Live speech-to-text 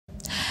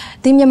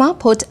The Myanmar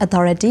Port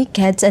Authority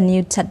gets a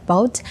new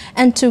tugboat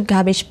and 2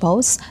 garbage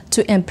boats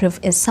to improve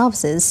its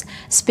services.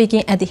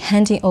 Speaking at the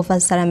handing over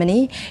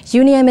ceremony,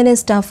 Union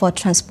Minister for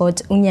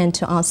Transport Un Nyen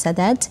Toon said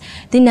that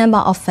the number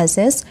of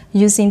vessels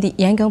using the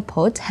Yangon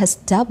port has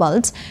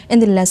doubled in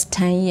the last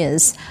 10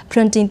 years,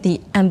 prompting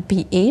the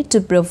MPA to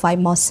provide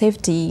more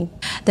safety.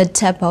 The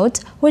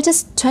tugboat, which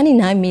is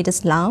 29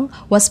 meters long,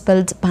 was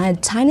built by a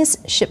Chinese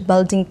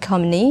shipbuilding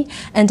company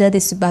under the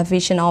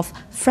supervision of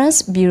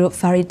France Bureau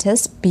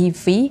Veritas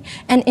BV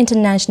and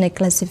International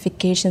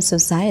Classification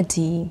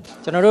Society.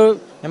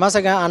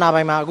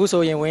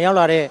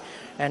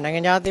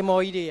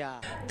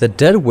 The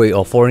deadweight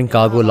of foreign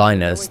cargo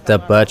liners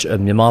that barge at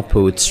Myanmar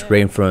ports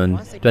range from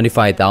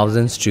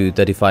 25,000 to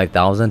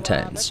 35,000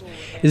 tons.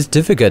 It's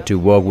difficult to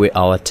work with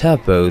our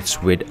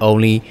tugboats with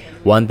only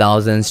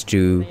 1,000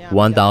 to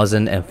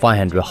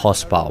 1,500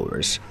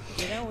 horsepower.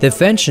 The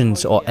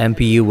functions of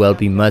MPU will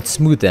be much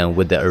smoother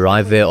with the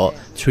arrival of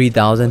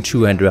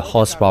 3,200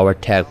 horsepower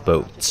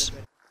tugboats.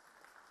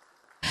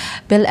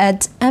 Built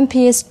at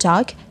MPA's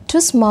dock,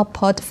 2 small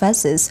port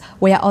vessels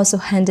were also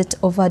handed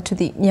over to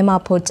the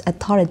Myanmar Port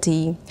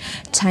Authority.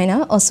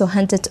 China also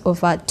handed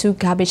over 2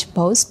 garbage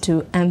boats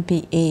to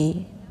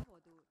MPA.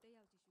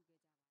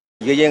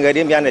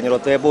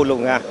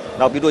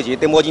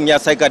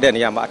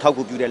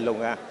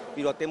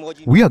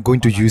 We are going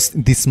to use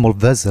these small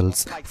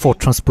vessels for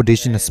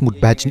transportation and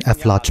smooth batching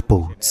of large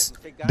boats.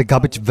 The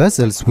garbage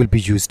vessels will be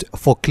used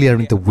for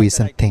clearing the waste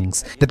and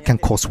things that can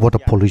cause water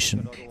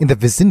pollution in the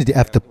vicinity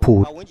of the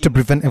port to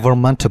prevent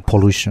environmental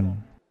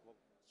pollution.